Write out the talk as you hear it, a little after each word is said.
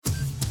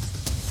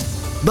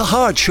The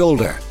Hard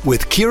Shoulder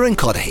with Kieran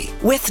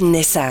with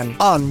Nissan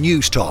on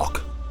News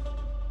Talk.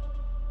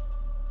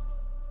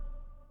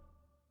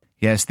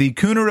 Yes, the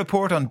Kuhner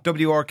Report on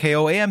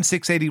WRKO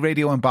AM680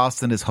 Radio in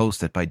Boston is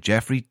hosted by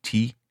Jeffrey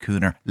T.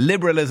 Kuhner,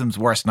 liberalism's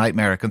worst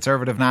nightmare, a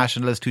conservative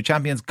nationalist who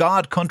champions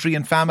God, country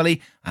and family.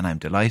 And I'm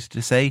delighted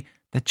to say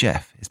that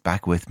Jeff is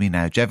back with me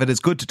now. Jeff, it is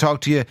good to talk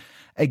to you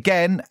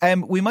again.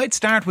 We might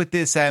start with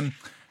this,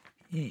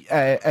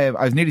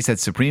 I nearly said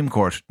Supreme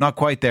Court, not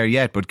quite there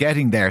yet, but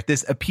getting there.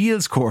 This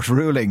appeals court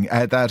ruling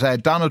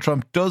that Donald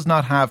Trump does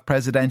not have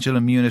presidential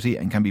immunity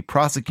and can be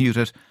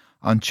prosecuted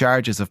on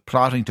charges of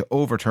plotting to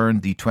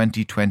overturn the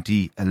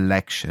 2020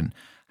 election.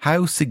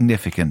 How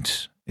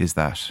significant is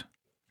that?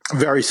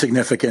 Very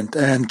significant.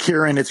 And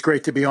Kieran, it's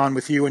great to be on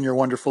with you and your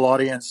wonderful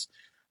audience.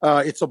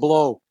 It's a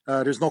blow.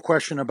 There's no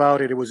question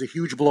about it. It was a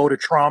huge blow to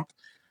Trump.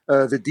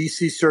 The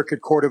D.C.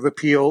 Circuit Court of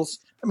Appeals.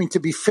 I mean,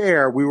 to be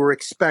fair,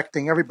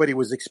 everybody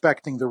was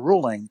expecting the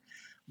ruling,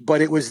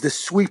 but it was the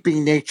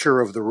sweeping nature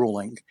of the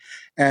ruling.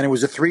 And it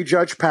was a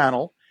 3-judge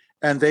panel,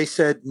 and they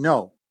said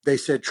no. They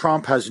said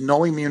Trump has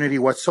no immunity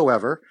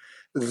whatsoever,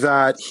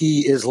 that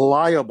he is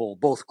liable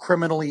both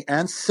criminally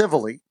and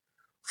civilly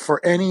for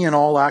any and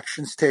all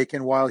actions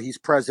taken while he's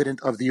president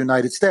of the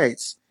United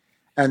States.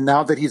 And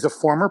now that he's a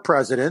former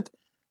president,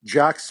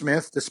 Jack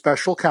Smith, the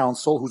special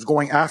counsel who's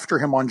going after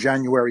him on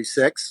January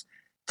 6th,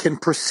 can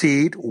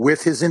proceed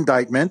with his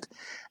indictment.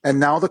 And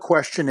now the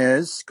question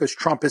is, because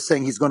Trump is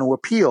saying he's going to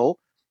appeal,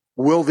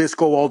 will this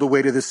go all the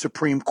way to the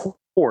Supreme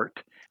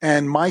Court?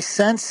 And my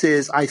sense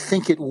is I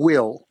think it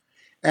will.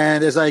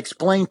 And as I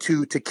explained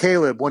to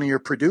Caleb, one of your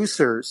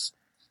producers,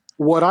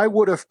 what I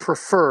would have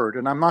preferred,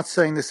 and I'm not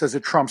saying this as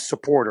a Trump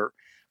supporter,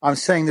 I'm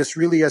saying this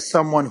really as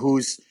someone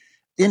who's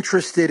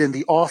interested in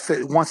the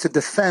office, wants to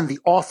defend the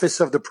office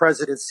of the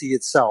presidency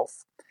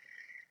itself.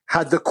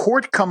 Had the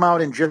court come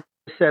out and just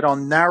said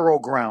on narrow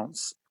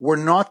grounds, we're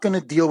not going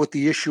to deal with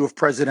the issue of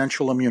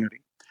presidential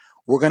immunity.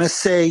 We're going to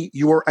say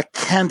you are a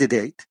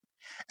candidate,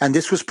 and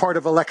this was part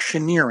of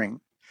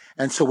electioneering.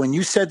 And so when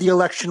you said the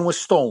election was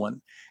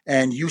stolen,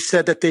 and you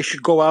said that they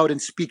should go out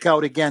and speak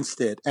out against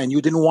it, and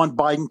you didn't want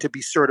Biden to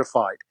be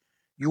certified,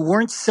 you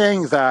weren't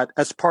saying that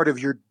as part of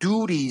your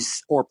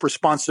duties or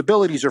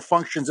responsibilities or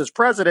functions as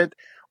president,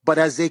 but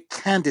as a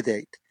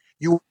candidate.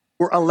 You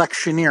were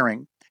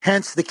electioneering.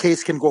 Hence, the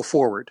case can go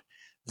forward.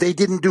 They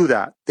didn't do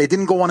that. They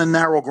didn't go on a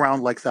narrow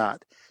ground like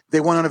that. They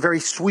went on a very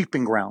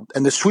sweeping ground.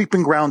 And the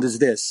sweeping ground is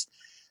this.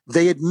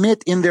 They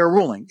admit in their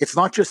ruling, it's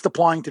not just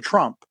applying to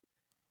Trump.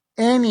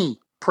 Any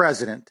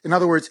president, in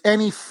other words,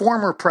 any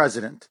former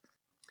president,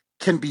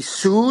 can be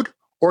sued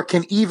or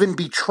can even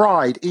be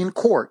tried in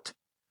court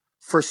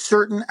for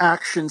certain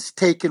actions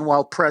taken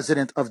while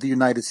president of the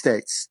United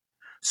States.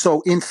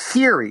 So in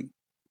theory,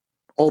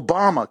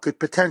 Obama could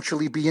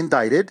potentially be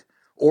indicted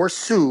or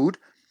sued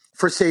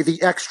for, say, the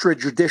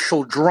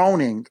extrajudicial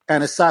droning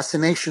and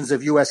assassinations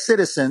of U.S.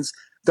 citizens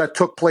that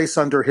took place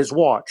under his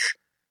watch.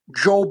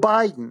 Joe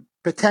Biden,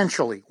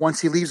 potentially,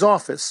 once he leaves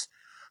office,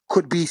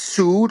 could be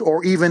sued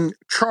or even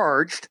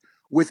charged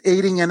with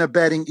aiding and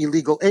abetting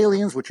illegal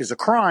aliens, which is a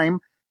crime,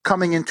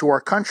 coming into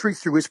our country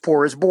through his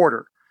porous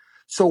border.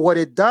 So what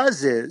it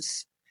does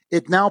is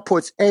it now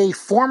puts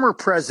former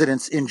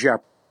presidents in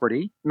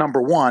jeopardy,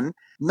 number one.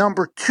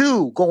 Number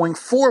two, going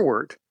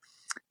forward,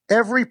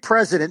 every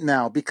president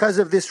now, because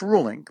of this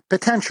ruling,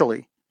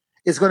 potentially,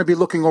 is going to be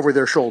looking over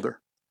their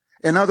shoulder.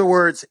 In other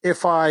words,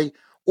 if I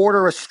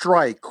order a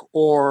strike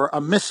or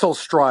a missile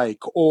strike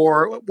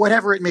or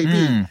whatever it may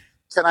be,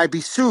 can I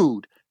be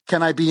sued?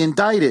 Can I be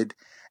indicted?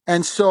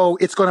 And so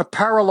it's going to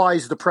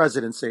paralyze the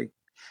presidency.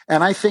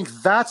 And I think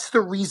that's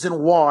the reason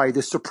why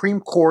the Supreme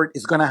Court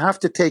is going to have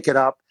to take it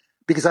up,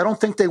 because I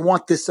don't think they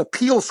want this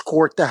appeals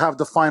court to have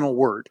the final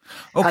word.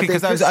 Okay,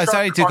 because I was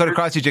sorry to cut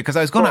across you, because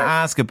I was going to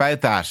ask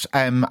about that.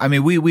 I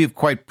mean, we have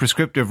quite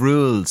prescriptive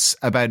rules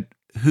about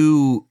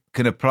who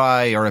can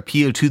apply or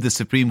appeal to the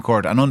Supreme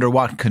Court and under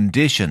what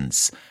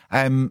conditions.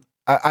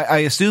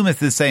 I assume it's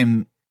the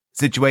same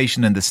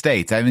situation in the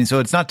States. I mean, so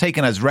it's not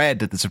taken as read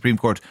that the Supreme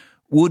Court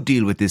would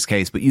deal with this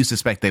case, but you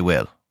suspect they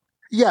will.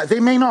 Yeah, they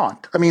may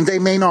not. I mean, they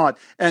may not.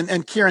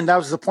 And Kieran, that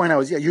was the point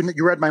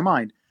you read my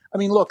mind. I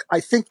mean, look,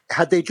 I think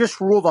had they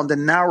just ruled on the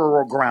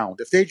narrower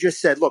ground, if they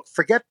just said, look,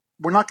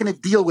 we're not going to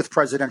deal with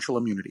presidential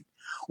immunity.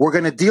 We're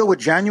going to deal with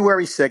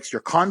January 6th,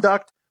 your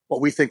conduct,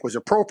 what we think was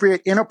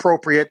appropriate,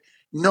 inappropriate.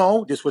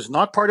 No, this was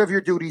not part of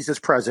your duties as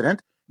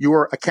president. You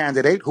were a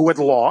candidate who had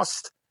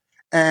lost.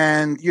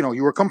 And,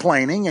 you were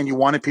complaining and you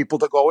wanted people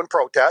to go and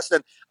protest.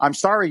 And I'm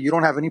sorry, you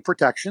don't have any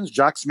protections.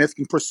 Jack Smith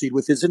can proceed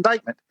with his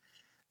indictment.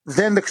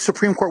 Then the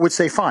Supreme Court would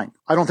say, fine.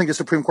 I don't think the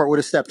Supreme Court would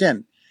have stepped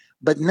in.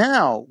 But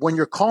now, when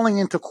you're calling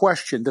into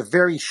question the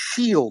very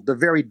shield, the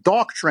very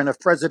doctrine of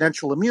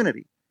presidential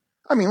immunity,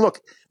 I mean,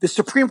 look, the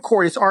Supreme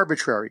Court is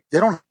arbitrary. They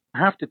don't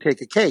have to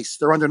take a case.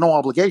 They're under no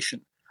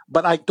obligation.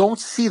 But I don't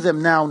see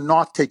them now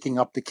not taking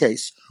up the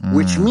case,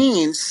 which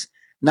means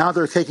now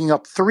they're taking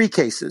up 3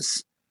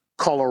 cases.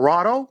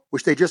 Colorado,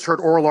 which they just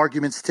heard oral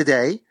arguments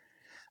today,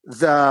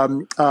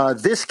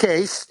 this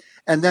case,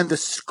 and then the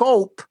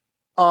scope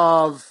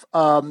of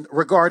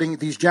regarding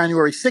these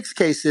January 6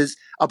 cases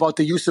about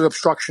the use of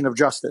obstruction of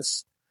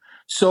justice.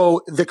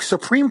 So the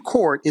Supreme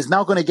Court is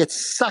now going to get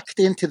sucked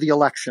into the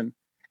election,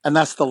 and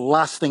that's the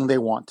last thing they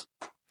want.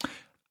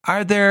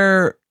 Are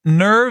there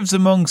nerves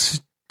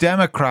amongst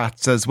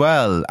Democrats as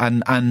well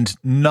and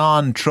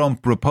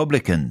non-Trump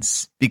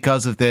Republicans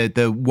because of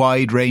the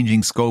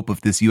wide-ranging scope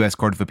of this US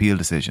Court of Appeal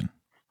decision?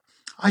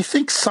 I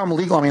think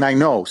I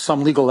know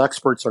some legal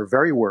experts are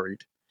very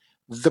worried.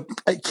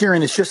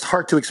 Kieran, it's just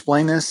hard to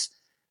explain this.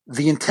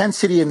 The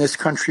intensity in this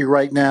country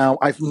right now,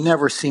 I've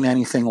never seen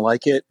anything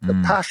like it.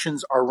 The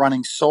passions are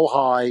running so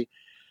high.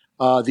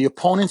 The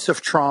opponents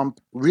of Trump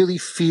really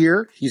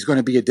fear he's going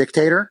to be a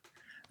dictator,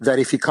 that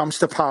if he comes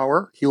to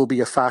power, he will be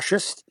a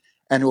fascist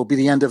and it will be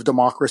the end of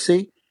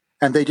democracy.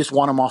 And they just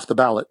want him off the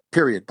ballot,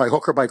 period, by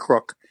hook or by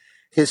crook.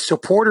 His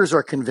supporters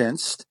are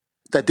convinced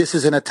that this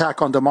is an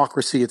attack on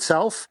democracy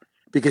itself,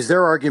 because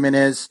their argument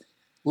is,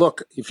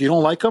 look, if you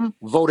don't like him,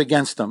 vote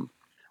against him,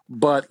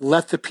 but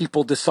let the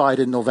people decide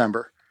in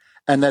November.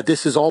 And that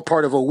this is all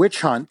part of a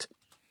witch hunt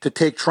to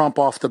take Trump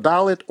off the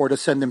ballot or to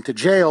send him to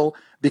jail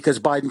because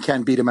Biden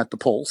can't beat him at the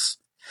polls.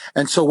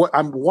 And so what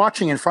I'm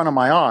watching in front of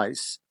my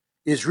eyes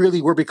is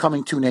really we're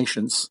becoming two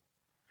nations.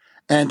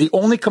 And the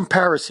only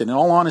comparison, in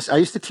all honesty, I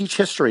used to teach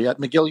history at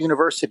McGill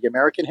University,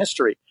 American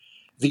history.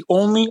 The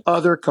only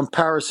other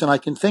comparison I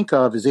can think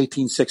of is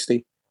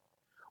 1860,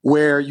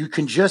 where you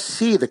can just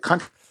see the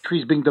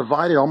country's being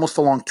divided almost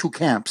along two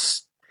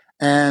camps.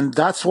 And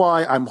that's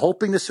why I'm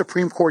hoping the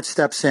Supreme Court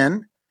steps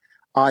in.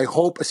 I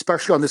hope,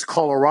 especially on this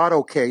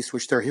Colorado case,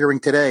 which they're hearing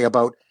today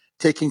about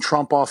taking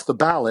Trump off the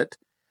ballot,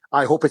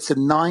 I hope it's a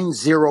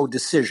 9-0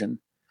 decision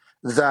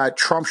that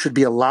Trump should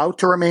be allowed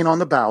to remain on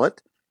the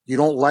ballot. You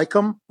don't like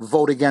him,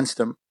 vote against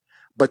him.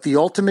 But the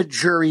ultimate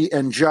jury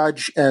and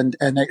judge and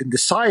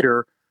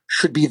decider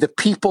should be the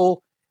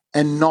people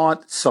and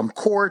not some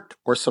court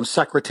or some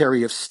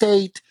Secretary of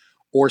State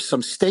or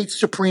some state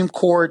Supreme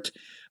Court,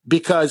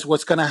 because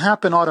what's going to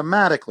happen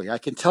automatically, I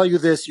can tell you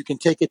this, you can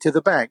take it to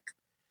the bank.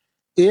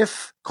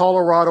 If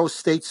Colorado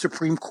State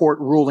Supreme Court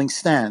ruling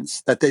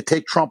stands that they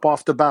take Trump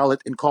off the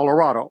ballot in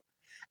Colorado,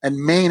 and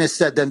Maine has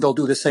said then they'll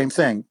do the same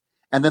thing,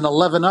 and then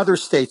 11 other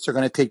states are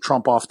going to take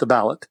Trump off the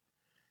ballot.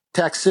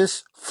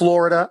 Texas,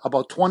 Florida,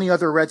 about 20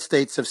 other red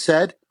states have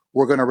said,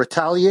 we're going to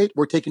retaliate.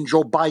 We're taking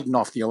Joe Biden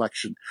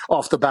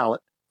off the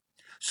ballot.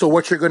 So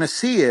what you're going to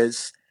see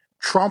is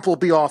Trump will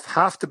be off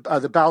half the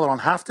ballot on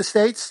half the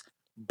states.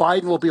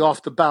 Biden will be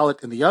off the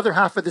ballot in the other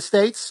half of the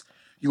states.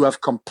 You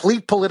have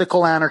complete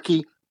political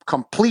anarchy,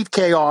 complete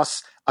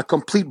chaos, a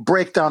complete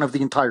breakdown of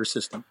the entire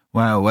system.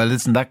 Wow. Well,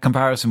 listen, that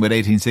comparison with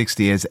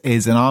 1860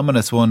 is an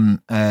ominous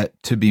one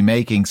to be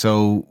making.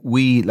 So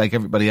we, like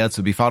everybody else,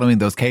 will be following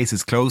those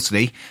cases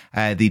closely.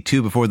 The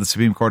two before the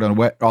Supreme Court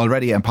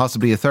already, and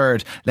possibly a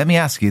third. Let me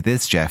ask you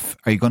this, Jeff.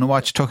 Are you going to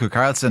watch Tucker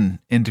Carlson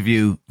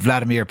interview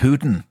Vladimir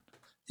Putin?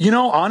 You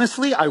know,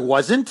 honestly, I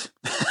wasn't.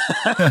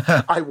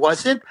 I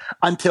wasn't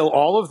until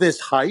all of this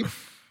hype.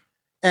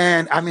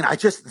 And I mean,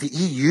 the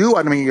EU,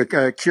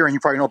 Kieran, you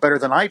probably know better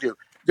than I do.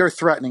 They're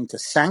threatening to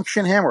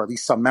sanction him, or at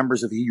least some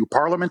members of the EU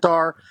Parliament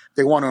are.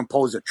 They want to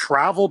impose a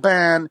travel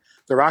ban.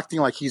 They're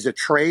acting like he's a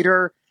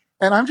traitor.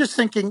 And I'm just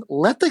thinking,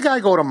 let the guy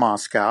go to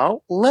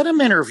Moscow. Let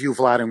him interview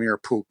Vladimir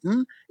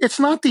Putin. It's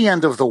not the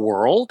end of the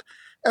world.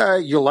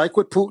 You like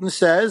what Putin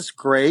says?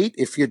 Great.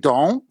 If you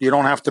don't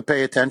have to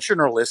pay attention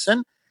or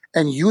listen.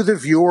 And you, the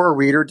viewer or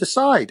reader,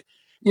 decide.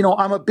 You know,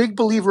 I'm a big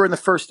believer in the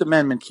First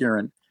Amendment,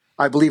 Kieran.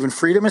 I believe in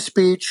freedom of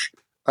speech,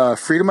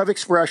 freedom of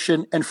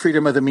expression, and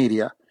freedom of the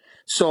media.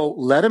 So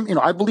let him,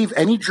 I believe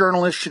any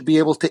journalist should be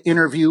able to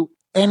interview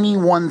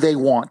anyone they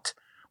want,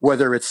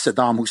 whether it's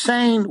Saddam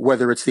Hussein,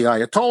 whether it's the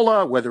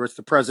Ayatollah, whether it's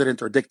the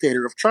president or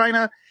dictator of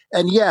China.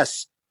 And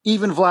yes,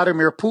 even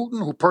Vladimir Putin,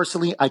 who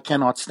personally I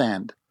cannot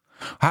stand.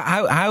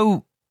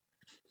 How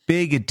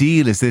big a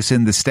deal is this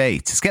in the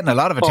States? It's getting a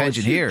lot of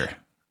attention here.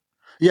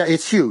 Yeah,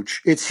 it's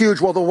huge. It's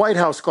huge. Well, the White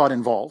House got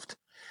involved.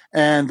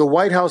 And the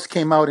White House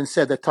came out and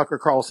said that Tucker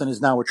Carlson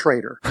is now a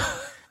traitor.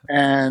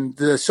 And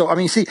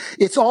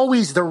it's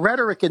always the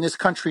rhetoric in this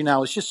country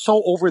now is just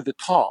so over the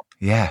top.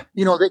 Yeah.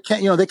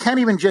 They can't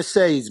even just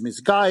say he's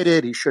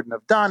misguided. He shouldn't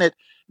have done it.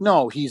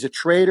 No, he's a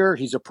traitor.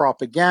 He's a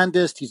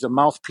propagandist. He's a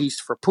mouthpiece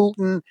for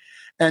Putin.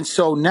 And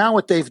so now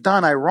what they've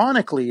done,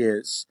 ironically,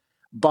 is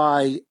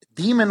by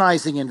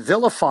demonizing and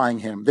vilifying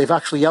him, they've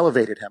actually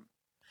elevated him.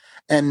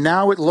 And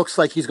now it looks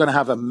like he's going to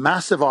have a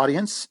massive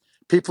audience.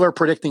 People are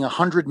predicting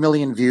 100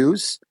 million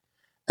views.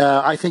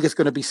 I think it's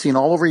going to be seen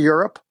all over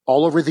Europe,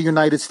 all over the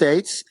United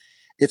States.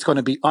 It's going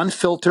to be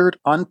unfiltered,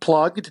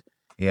 unplugged.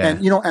 Yeah.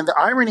 And, and the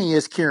irony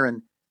is,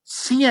 Kieran,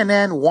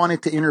 CNN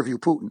wanted to interview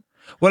Putin.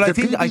 Well, I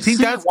think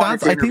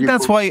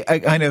that's why I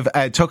kind of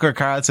Tucker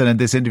Carlson in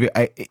this interview,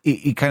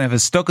 he kind of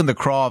has stuck in the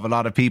craw of a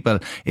lot of people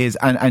is,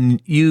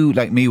 and you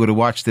like me would have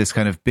watched this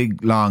kind of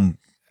big, long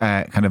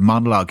kind of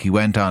monologue he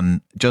went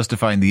on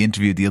justifying the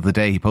interview the other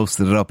day. He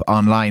posted it up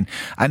online,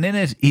 and in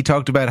it he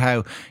talked about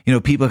how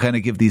people kind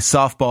of give these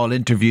softball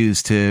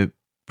interviews to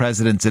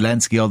President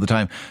Zelensky all the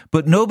time,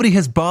 but nobody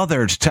has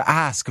bothered to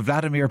ask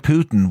Vladimir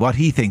Putin what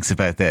he thinks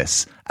about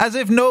this. As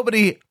if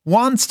nobody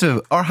wants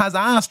to or has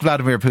asked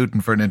Vladimir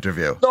Putin for an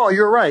interview. No,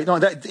 you're right. No,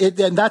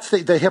 and that's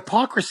the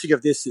hypocrisy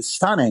of this is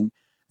stunning.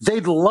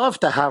 They'd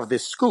love to have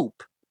this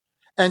scoop.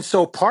 And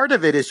so part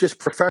of it is just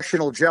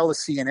professional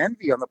jealousy and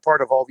envy on the part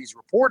of all these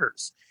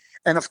reporters.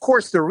 And of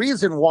course, the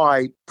reason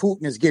why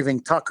Putin is giving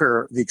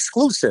Tucker the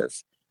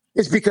exclusive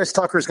is because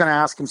Tucker's going to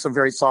ask him some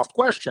very soft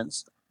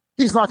questions.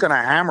 He's not going to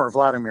hammer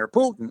Vladimir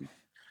Putin.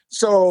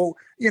 So,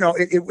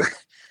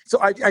 so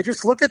I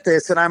just look at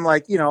this and I'm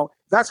like,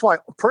 that's why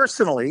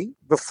personally,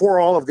 before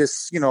all of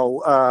this,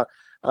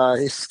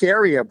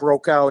 hysteria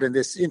broke out and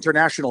this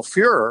international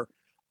furor,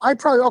 I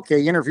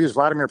probably, he interviews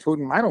Vladimir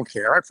Putin. I don't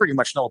care. I pretty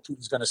much know what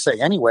Putin's going to say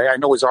anyway. I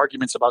know his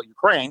arguments about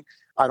Ukraine.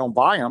 I don't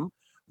buy them.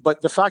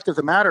 But the fact of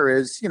the matter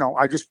is,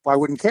 I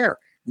wouldn't care.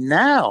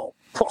 Now,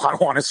 I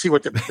want to see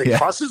what the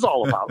fuss is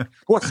all about.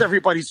 What's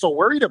everybody so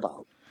worried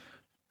about?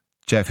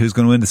 Jeff, who's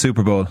going to win the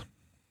Super Bowl?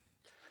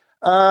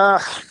 I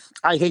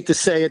hate to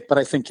say it, but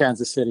I think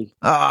Kansas City.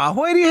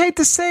 Why do you hate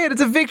to say it?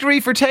 It's a victory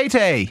for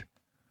Tay-Tay.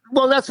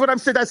 Well, that's what I'm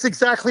saying. That's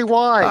exactly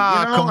why.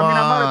 Come on. I'm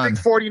not a big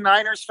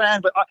 49ers fan,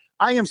 but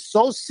I am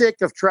so sick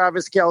of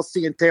Travis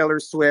Kelce and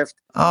Taylor Swift.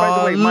 By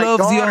the way, my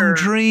Love's daughter, Young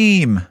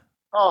Dream.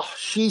 Oh,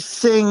 she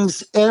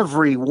sings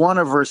every one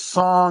of her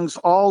songs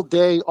all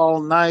day,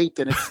 all night.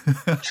 And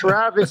it's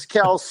Travis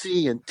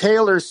Kelce and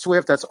Taylor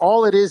Swift. That's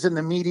all it is in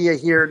the media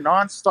here,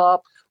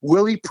 nonstop.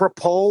 Will he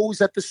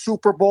propose at the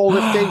Super Bowl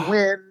if they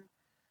win?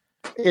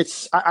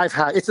 It's a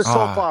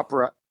soap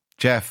opera.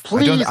 Jeff,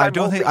 please, I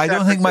don't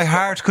think my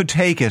heart could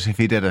take it if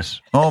he did it.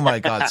 Oh my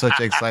God, such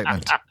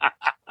excitement.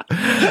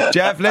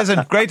 Jeff,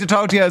 listen, great to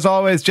talk to you as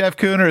always. Jeff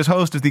Kuhner is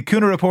host of the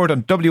Kuhner Report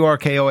on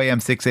WRKO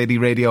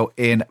AM680 Radio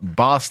in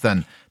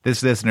Boston.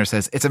 This listener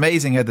says, it's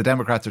amazing how the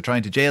Democrats are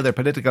trying to jail their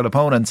political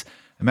opponents.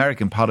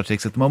 American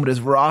politics at the moment is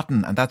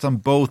rotten, and that's on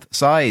both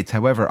sides.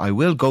 However, I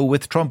will go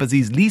with Trump as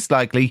he's least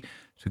likely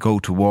to go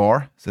to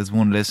war, says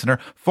one listener.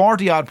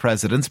 40-odd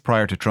presidents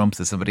prior to Trump,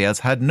 says somebody else,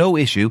 had no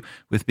issue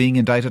with being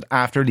indicted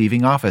after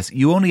leaving office.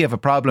 You only have a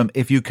problem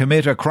if you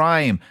commit a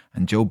crime.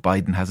 And Joe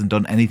Biden hasn't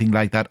done anything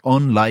like that,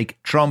 unlike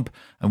Trump.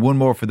 And one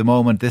more for the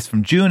moment. This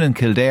from June in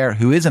Kildare,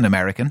 who is an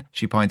American.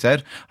 She points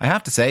out, I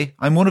have to say,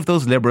 I'm one of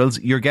those liberals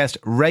your guest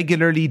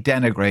regularly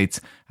denigrates.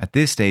 At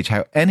this stage,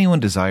 how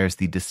anyone desires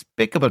the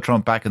despicable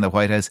Trump back in the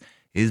White House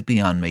is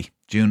beyond me.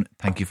 June,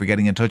 thank you for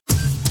getting in touch.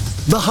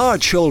 The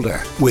Hard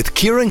Shoulder with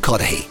Kieran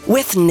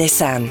with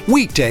Nissan.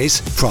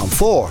 Weekdays from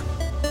 4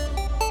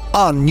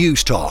 on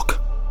News Talk.